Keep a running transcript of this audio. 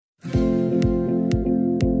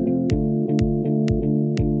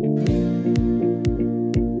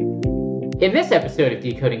In this episode of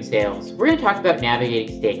Decoding Sales, we're going to talk about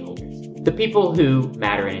navigating stakeholders, the people who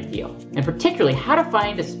matter in a deal, and particularly how to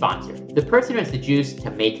find a sponsor, the person who has the juice to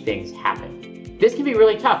make things happen. This can be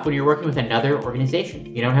really tough when you're working with another organization.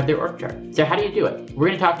 You don't have their org chart. So how do you do it? We're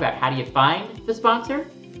going to talk about how do you find the sponsor,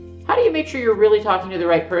 how do you make sure you're really talking to the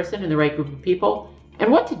right person and the right group of people,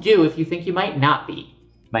 and what to do if you think you might not be.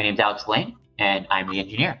 My name's Alex Lane, and I'm the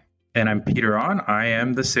engineer. And I'm Peter On. I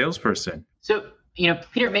am the salesperson. So,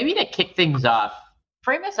 Peter, maybe to kick things off,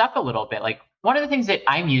 frame us up a little bit. Like, one of the things that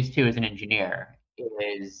I'm used to as an engineer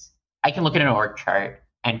is I can look at an org chart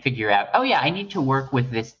and figure out, oh yeah, I need to work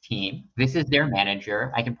with this team. This is their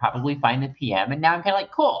manager. I can probably find the PM. And now I'm kind of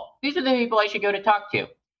like, cool, these are the people I should go to talk to.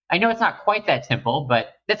 I know it's not quite that simple,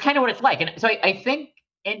 but that's kind of what it's like. And so I think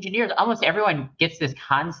engineers, almost everyone gets this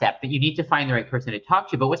concept that you need to find the right person to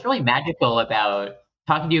talk to. But what's really magical about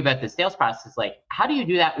talking to you about the sales process is like, how do you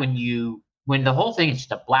do that when the whole thing is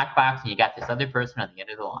just a black box and you got this other person on the end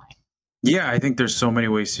of the line? Yeah, I think there's so many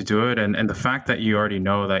ways to do it. And the fact that you already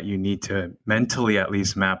know that you need to mentally at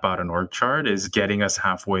least map out an org chart is getting us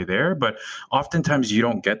halfway there. But oftentimes you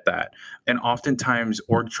don't get that. And oftentimes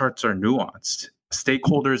org charts are nuanced.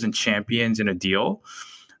 Stakeholders and champions in a deal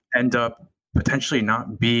end up potentially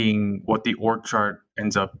not being what the org chart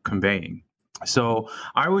ends up conveying. So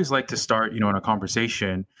I always like to start, in a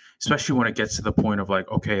conversation, especially when it gets to the point of like,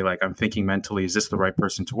 okay, like I'm thinking mentally, is this the right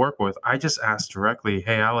person to work with? I just ask directly,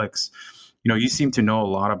 hey, Alex, you seem to know a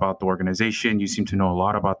lot about the organization. You seem to know a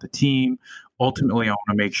lot about the team. Ultimately, I want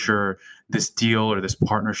to make sure this deal or this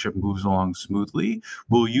partnership moves along smoothly.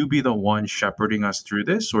 Will you be the one shepherding us through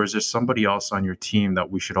this? Or is there somebody else on your team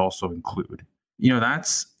that we should also include?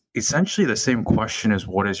 That's essentially the same question as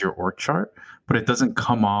what is your org chart, but it doesn't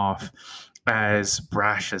come off as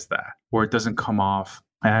brash as that, or it doesn't come off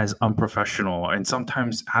as unprofessional. And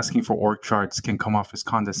sometimes asking for org charts can come off as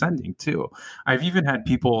condescending too. I've even had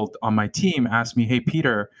people on my team ask me, hey,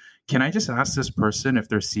 Peter, can I just ask this person if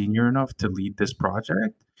they're senior enough to lead this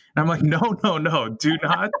project? And I'm like, no, do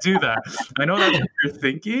not do that. I know that's what you're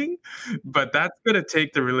thinking, but that's going to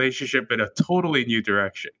take the relationship in a totally new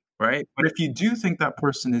direction, right? But if you do think that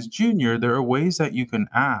person is junior, there are ways that you can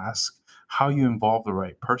ask how you involve the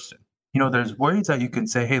right person. There's ways that you can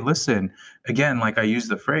say, hey, listen, again, like I use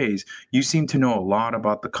the phrase, you seem to know a lot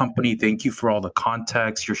about the company. Thank you for all the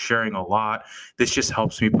context. You're sharing a lot. This just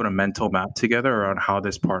helps me put a mental map together around how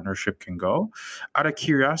this partnership can go. Out of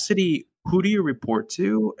curiosity, who do you report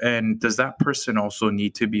to? And does that person also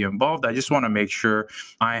need to be involved? I just want to make sure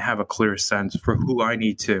I have a clear sense for who I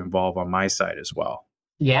need to involve on my side as well.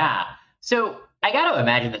 Yeah. So I got to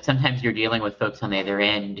imagine that sometimes you're dealing with folks on the other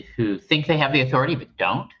end who think they have the authority but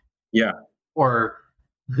don't. Yeah. Or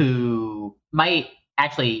who might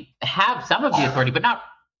actually have some of the authority, but not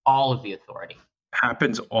all of the authority.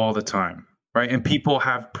 Happens all the time, right? And people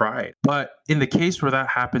have pride. But in the case where that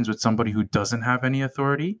happens with somebody who doesn't have any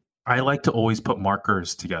authority, I like to always put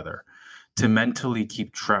markers together to mentally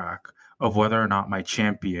keep track of whether or not my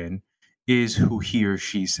champion is who he or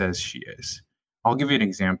she says she is. I'll give you an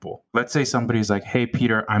example. Let's say somebody's like, hey,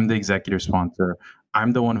 Peter, I'm the executive sponsor.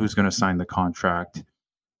 I'm the one who's going to sign the contract.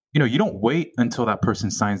 You don't wait until that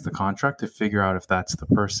person signs the contract to figure out if that's the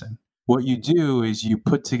person. What you do is you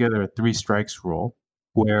put together a 3 strikes rule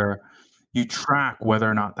where you track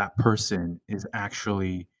whether or not that person is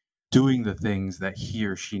actually doing the things that he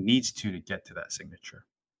or she needs to get to that signature.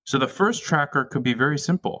 So the first tracker could be very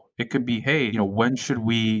simple. It could be, hey, when should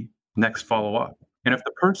we next follow up? And if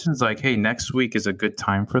the person's like, hey, next week is a good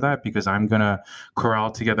time for that because I'm going to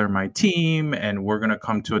corral together my team and we're going to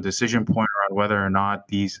come to a decision point around whether or not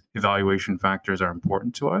these evaluation factors are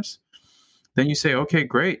important to us, then you say, okay,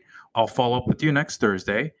 great. I'll follow up with you next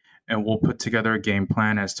Thursday and we'll put together a game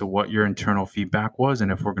plan as to what your internal feedback was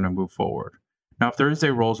and if we're going to move forward. Now, if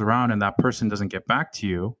Thursday rolls around and that person doesn't get back to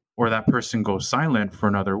you, or that person goes silent for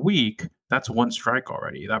another week, that's 1 strike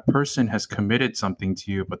already. That person has committed something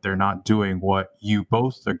to you, but they're not doing what you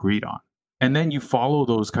both agreed on. And then you follow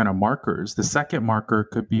those kind of markers. The second marker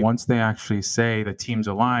could be once they actually say the team's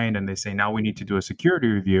aligned and they say, now we need to do a security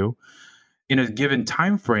review. In a given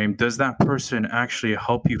time frame, does that person actually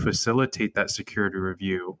help you facilitate that security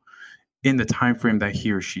review in the time frame that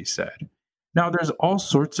he or she said? Now, there's all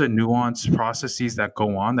sorts of nuanced processes that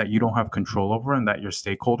go on that you don't have control over and that your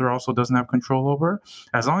stakeholder also doesn't have control over.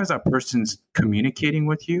 As long as that person's communicating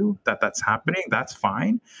with you that that's happening, that's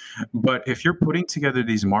fine. But if you're putting together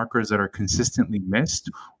these markers that are consistently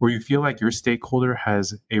missed, or you feel like your stakeholder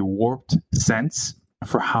has a warped sense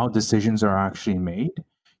for how decisions are actually made,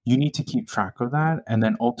 you need to keep track of that and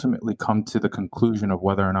then ultimately come to the conclusion of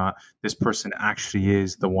whether or not this person actually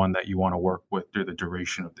is the one that you want to work with through the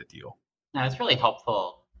duration of the deal. No, that's really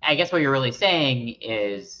helpful. I guess what you're really saying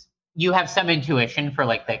is you have some intuition for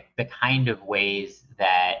like the kind of ways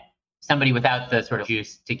that somebody without the sort of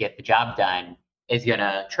juice to get the job done is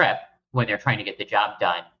gonna trip when they're trying to get the job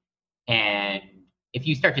done. And if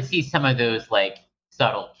you start to see some of those like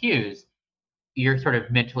subtle cues, you're sort of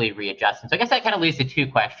mentally readjusting. So I guess that kind of leads to two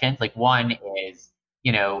questions. Like one is,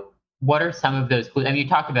 you know, what are some of those clues? I mean, you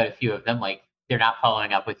talked about a few of them, like they're not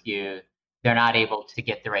following up with you, they're not able to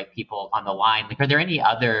get the right people on the line. Like, are there any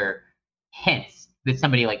other hints that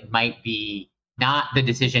somebody like might be not the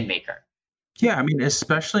decision maker? Yeah, I mean,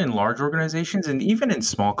 especially in large organizations and even in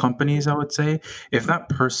small companies, I would say, if that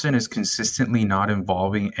person is consistently not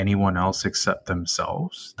involving anyone else except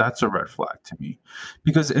themselves, that's a red flag to me.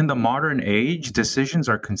 Because in the modern age, decisions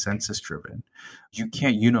are consensus driven. You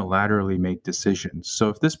can't unilaterally make decisions. So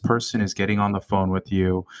if this person is getting on the phone with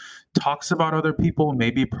you, talks about other people,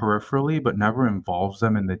 maybe peripherally, but never involves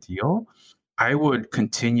them in the deal, I would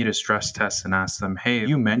continue to stress test and ask them, hey,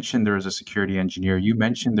 you mentioned there's a security engineer. You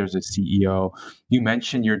mentioned there's a CEO. You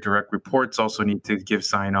mentioned your direct reports also need to give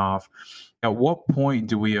sign off. At what point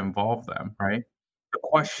do we involve them, right? The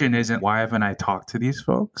question isn't, why haven't I talked to these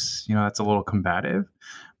folks? That's a little combative.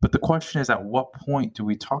 But the question is, at what point do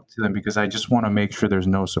we talk to them? Because I just want to make sure there's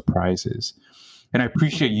no surprises. And I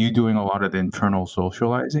appreciate you doing a lot of the internal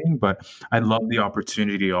socializing, but I love the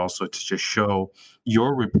opportunity also to just show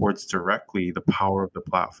your reports directly the power of the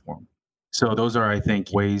platform. So those are, I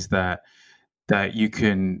think, ways that you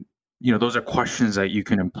can, those are questions that you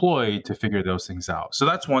can employ to figure those things out. So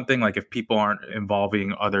that's one thing. Like if people aren't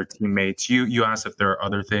involving other teammates, you ask if there are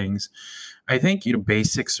other things. I think,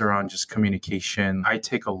 basics around just communication. I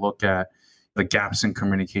take a look at the gaps in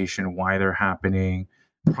communication, why they're happening.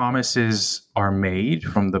 Promises are made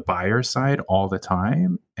from the buyer side all the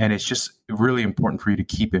time. And it's just really important for you to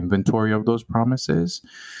keep inventory of those promises,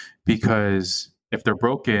 because if they're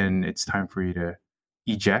broken, it's time for you to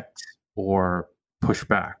eject or push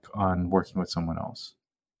back on working with someone else.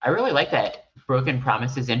 I really like that broken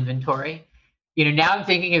promises inventory. Now I'm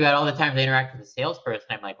thinking about all the times I interact with a salesperson.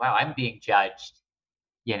 I'm like, wow, I'm being judged.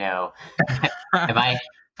 Am I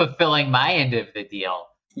fulfilling my end of the deal?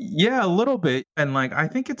 Yeah, a little bit. And I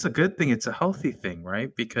think it's a good thing. It's a healthy thing,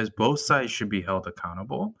 right? Because both sides should be held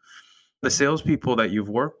accountable. The salespeople that you've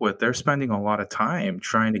worked with, they're spending a lot of time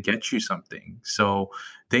trying to get you something. So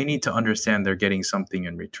they need to understand they're getting something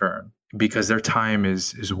in return, because their time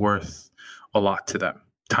is worth a lot to them.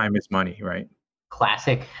 Time is money, right?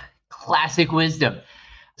 Classic wisdom.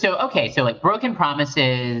 So, okay. So like broken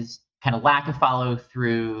promises, kind of lack of follow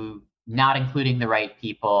through, not including the right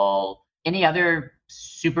people. Any other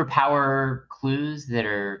superpower clues that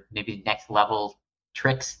are maybe next level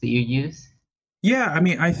tricks that you use? Yeah, I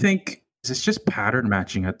mean, I think it's just pattern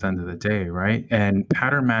matching at the end of the day, right? And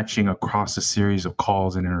pattern matching across a series of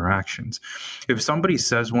calls and interactions. If somebody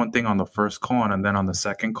says one thing on the first call and then on the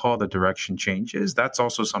second call, the direction changes, that's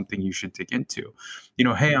also something you should dig into.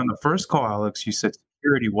 Hey, on the first call, Alex, you said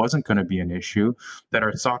security wasn't going to be an issue, that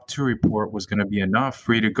our SOC 2 report was going to be enough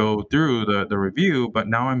for you to go through the review. But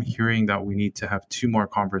now I'm hearing that we need to have two more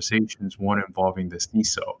conversations, one involving the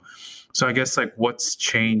CISO. So I guess what's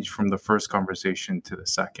changed from the first conversation to the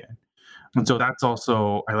second? And so that's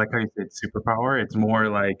also, I like how you said superpower. It's more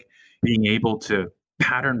like being able to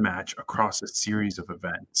pattern match across a series of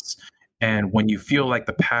events. And when you feel like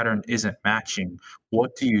the pattern isn't matching,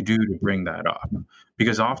 what do you do to bring that up?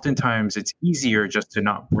 Because oftentimes it's easier just to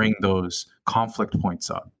not bring those conflict points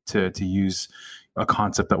up, to use a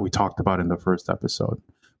concept that we talked about in the first episode.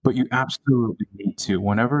 But you absolutely need to,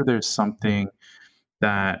 whenever there's something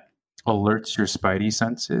that alerts your spidey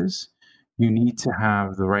senses, you need to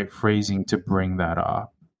have the right phrasing to bring that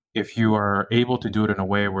up. If you are able to do it in a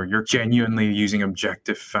way where you're genuinely using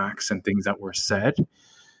objective facts and things that were said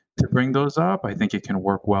to bring those up, I think it can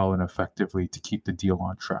work well and effectively to keep the deal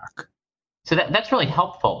on track. So that's really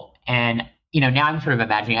helpful. And, now I'm sort of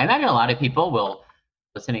imagining, I imagine a lot of people will,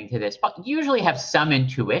 listening to this, usually have some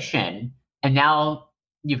intuition. And now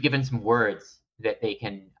you've given some words that they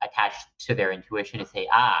can attach to their intuition and say,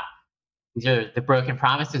 these are the broken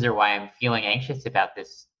promises are why I'm feeling anxious about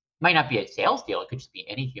this. It might not be a sales deal. It could just be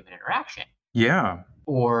any human interaction. Yeah.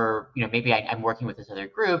 Or, maybe I'm working with this other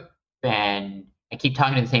group and I keep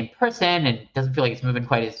talking to the same person and it doesn't feel like it's moving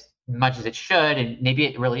quite as much as it should. And maybe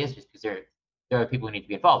it really is just because there are people who need to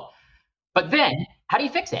be involved. But then how do you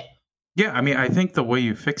fix it? Yeah. I mean, I think the way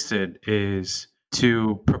you fix it is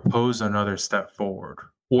to propose another step forward,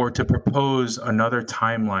 or to propose another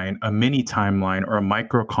timeline, a mini timeline or a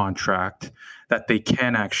micro contract that they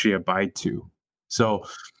can actually abide to. So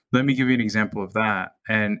Let me give you an example of that.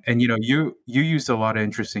 And you used a lot of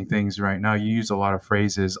interesting things right now. You use a lot of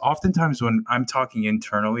phrases. Oftentimes when I'm talking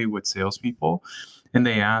internally with salespeople and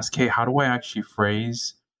they ask, hey, how do I actually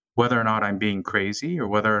phrase whether or not I'm being crazy or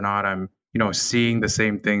whether or not I'm, seeing the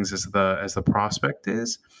same things as the prospect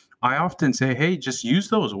is, I often say, hey, just use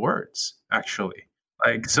those words, actually.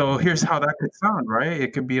 Like, so here's how that could sound, right?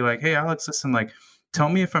 It could be like, hey, Alex, listen, like, tell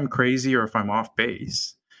me if I'm crazy or if I'm off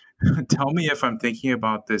base. Tell me if I'm thinking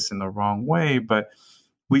about this in the wrong way. But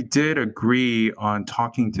we did agree on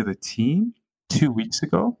talking to the team 2 weeks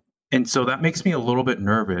ago. And so that makes me a little bit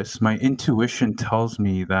nervous. My intuition tells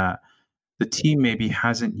me that the team maybe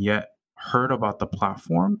hasn't yet heard about the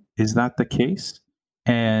platform. Is that the case?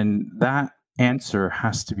 And that answer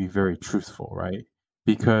has to be very truthful, right?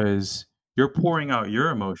 Because you're pouring out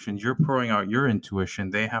your emotions, you're pouring out your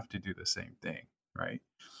intuition. They have to do the same thing, right?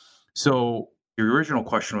 So your original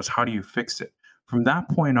question was, how do you fix it? From that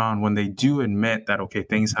point on, when they do admit that, okay,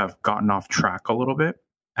 things have gotten off track a little bit,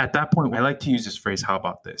 at that point, I like to use this phrase, how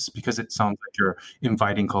about this? Because it sounds like you're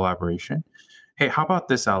inviting collaboration. Hey, how about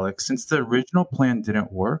this, Alex? Since the original plan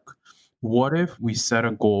didn't work, what if we set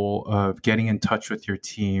a goal of getting in touch with your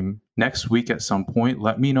team next week at some point?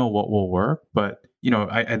 Let me know what will work. But,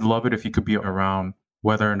 I'd love it if you could be around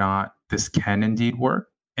whether or not this can indeed work.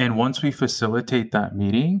 And once we facilitate that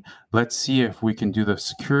meeting, let's see if we can do the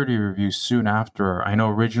security review soon after. I know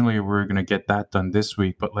originally we were going to get that done this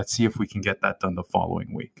week, but let's see if we can get that done the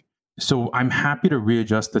following week. So I'm happy to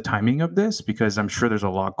readjust the timing of this because I'm sure there's a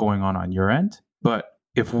lot going on your end. But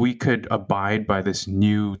if we could abide by this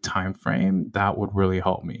new time frame, that would really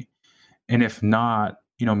help me. And if not,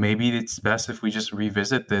 maybe it's best if we just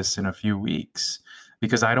revisit this in a few weeks,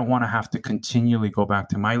 because I don't want to have to continually go back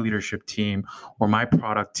to my leadership team or my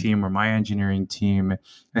product team or my engineering team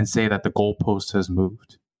and say that the goalpost has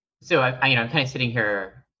moved. So I'm kind of sitting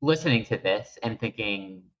here listening to this and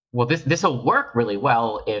thinking, well, this will work really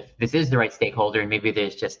well if this is the right stakeholder, and maybe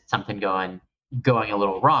there's just something going a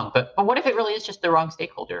little wrong. But what if it really is just the wrong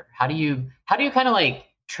stakeholder? How do you kind of like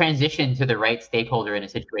transition to the right stakeholder in a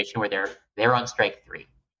situation where they're on strike three?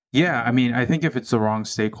 Yeah, I mean, I think if it's the wrong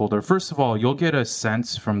stakeholder, first of all, you'll get a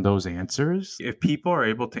sense from those answers. If people are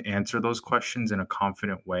able to answer those questions in a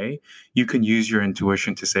confident way, you can use your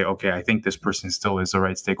intuition to say, okay, I think this person still is the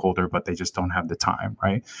right stakeholder, but they just don't have the time,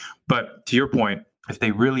 right? But to your point, if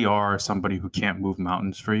they really are somebody who can't move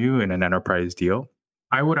mountains for you in an enterprise deal,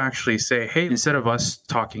 I would actually say, hey, instead of us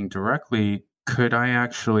talking directly, could I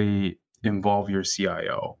actually involve your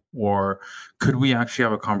CIO? Or could we actually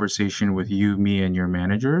have a conversation with you, me, and your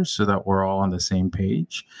managers so that we're all on the same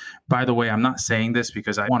page? By the way, I'm not saying this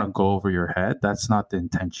because I want to go over your head. That's not the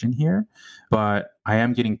intention here. But I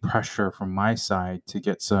am getting pressure from my side to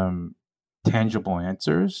get some tangible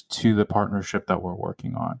answers to the partnership that we're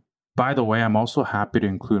working on. By the way, I'm also happy to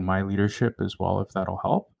include my leadership as well, if that'll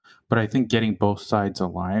help. But I think getting both sides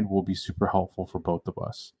aligned will be super helpful for both of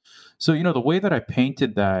us. So, the way that I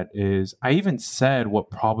painted that is I even said what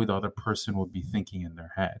probably the other person would be thinking in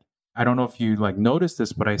their head. I don't know if you noticed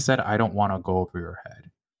this, but I said, I don't want to go over your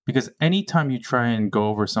head. Because anytime you try and go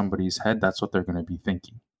over somebody's head, that's what they're going to be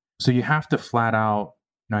thinking. So you have to flat out,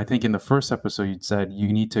 I think in the first episode, you'd said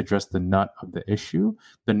you need to address the nut of the issue.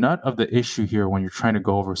 The nut of the issue here when you're trying to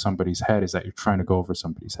go over somebody's head is that you're trying to go over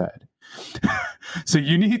somebody's head. So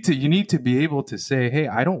you need to be able to say, hey,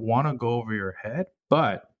 I don't want to go over your head,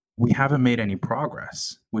 but we haven't made any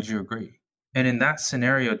progress. Would you agree? And in that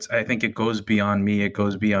scenario, I think it goes beyond me. It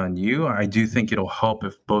goes beyond you. I do think it'll help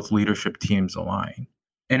if both leadership teams align.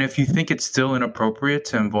 And if you think it's still inappropriate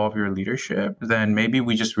to involve your leadership, then maybe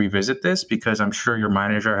we just revisit this because I'm sure your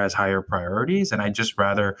manager has higher priorities. And I'd just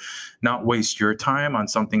rather not waste your time on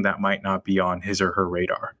something that might not be on his or her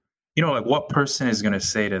radar. What person is going to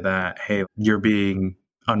say to that, hey, you're being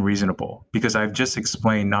unreasonable? Because I've just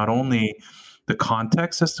explained not only the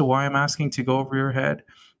context as to why I'm asking to go over your head,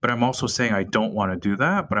 but I'm also saying I don't want to do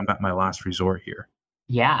that, but I'm at my last resort here.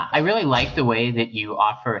 Yeah, I really like the way that you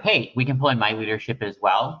offer, hey, we can pull in my leadership as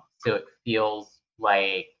well. So it feels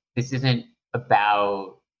like this isn't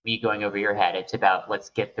about me going over your head. It's about let's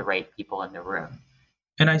get the right people in the room.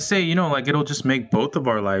 And I say, it'll just make both of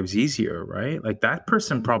our lives easier, right? Like that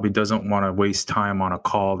person probably doesn't want to waste time on a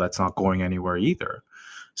call that's not going anywhere either.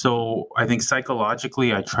 So I think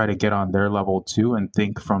psychologically, I try to get on their level too and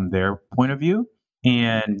think from their point of view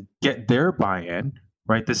and get their buy-in,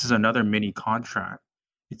 right? This is another mini contract.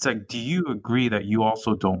 It's like, do you agree that you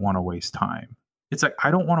also don't want to waste time? It's like,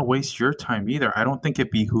 I don't want to waste your time either. I don't think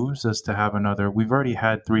it behooves us to have we've already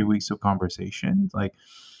had 3 weeks of conversation. Like,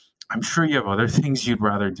 I'm sure you have other things you'd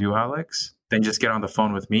rather do, Alex, than just get on the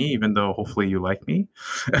phone with me, even though hopefully you like me.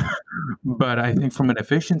 But I think from an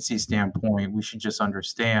efficiency standpoint, we should just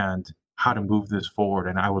understand how to move this forward.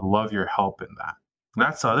 And I would love your help in that.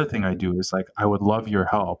 That's the other thing I do is like, I would love your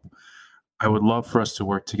help. I would love for us to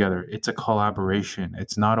work together. It's a collaboration.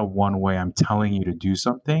 It's not a one way. I'm telling you to do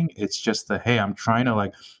something. It's just that, hey, I'm trying to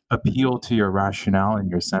like appeal to your rationale and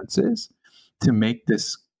your senses to make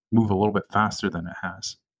this move a little bit faster than it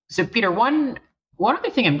has. So, Peter, one other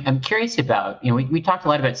thing I'm curious about, we talked a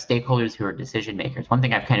lot about stakeholders who are decision makers. One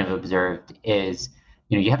thing I've kind of observed is,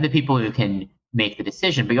 you have the people who can make the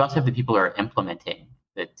decision, but you also have the people who are implementing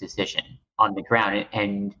the decision on the ground.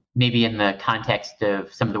 And maybe in the context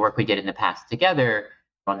of some of the work we did in the past together,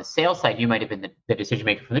 on the sales side, you might have been the decision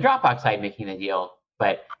maker from the Dropbox side making the deal.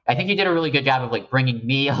 But I think you did a really good job of like bringing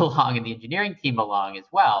me along and the engineering team along as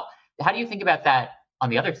well. How do you think about that on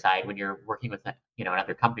the other side when you're working with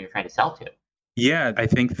another company you're trying to sell to? Yeah, I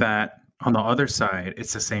think that on the other side,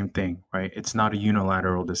 it's the same thing, right? It's not a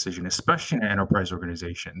unilateral decision, especially in an enterprise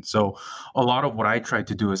organization. So a lot of what I try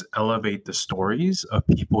to do is elevate the stories of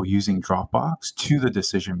people using Dropbox to the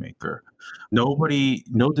decision maker. No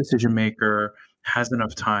decision maker has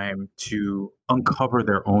enough time to uncover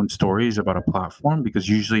their own stories about a platform because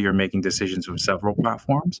usually you're making decisions with several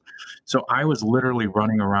platforms. So I was literally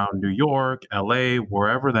running around New York, LA,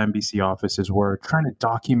 wherever the NBC offices were, trying to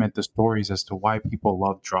document the stories as to why people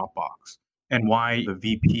love Dropbox and why the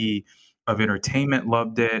VP of entertainment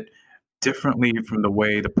loved it differently from the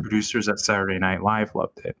way the producers at Saturday Night Live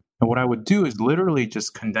loved it. And what I would do is literally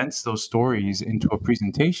just condense those stories into a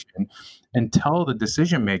presentation and tell the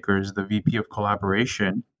decision makers, the VP of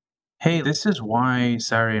collaboration, hey, this is why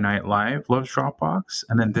Saturday Night Live loves Dropbox.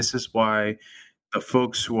 And then this is why the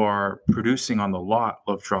folks who are producing on the lot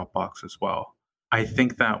love Dropbox as well. I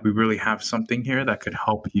think that we really have something here that could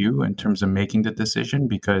help you in terms of making the decision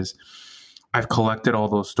because I've collected all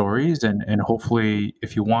those stories and hopefully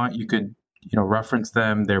if you want, you could reference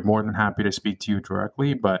them. They're more than happy to speak to you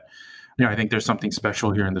directly. But, I think there's something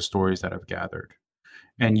special here in the stories that I've gathered.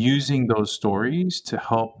 And using those stories to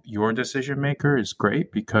help your decision maker is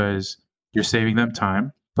great because you're saving them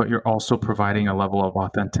time, but you're also providing a level of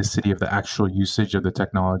authenticity of the actual usage of the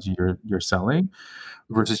technology you're selling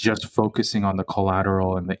versus just focusing on the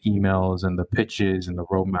collateral and the emails and the pitches and the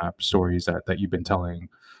roadmap stories that you've been telling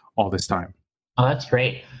all this time. Oh, that's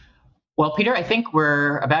great. Well, Peter, I think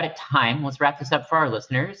we're about at time. Let's wrap this up for our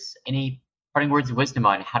listeners. Any parting words of wisdom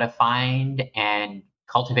on how to find and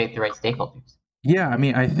cultivate the right stakeholders? Yeah,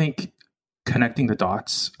 I think connecting the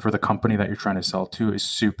dots for the company that you're trying to sell to is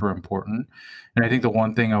super important. And I think the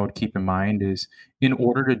one thing I would keep in mind is in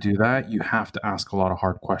order to do that, you have to ask a lot of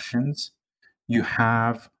hard questions. You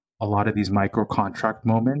have a lot of these micro contract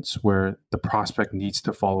moments where the prospect needs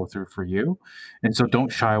to follow through for you. And so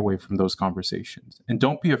don't shy away from those conversations. And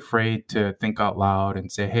don't be afraid to think out loud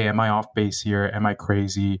and say, hey, am I off base here? Am I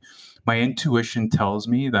crazy? My intuition tells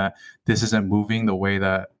me that this isn't moving the way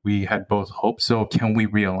that we had both hoped. So can we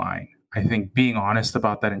realign? I think being honest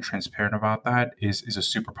about that and transparent about that is a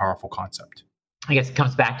super powerful concept. I guess it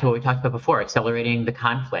comes back to what we talked about before, accelerating the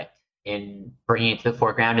conflict and bringing it to the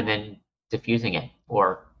foreground and then diffusing it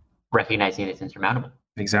or recognizing it's insurmountable.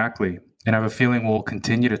 Exactly. And I have a feeling we'll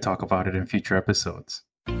continue to talk about it in future episodes.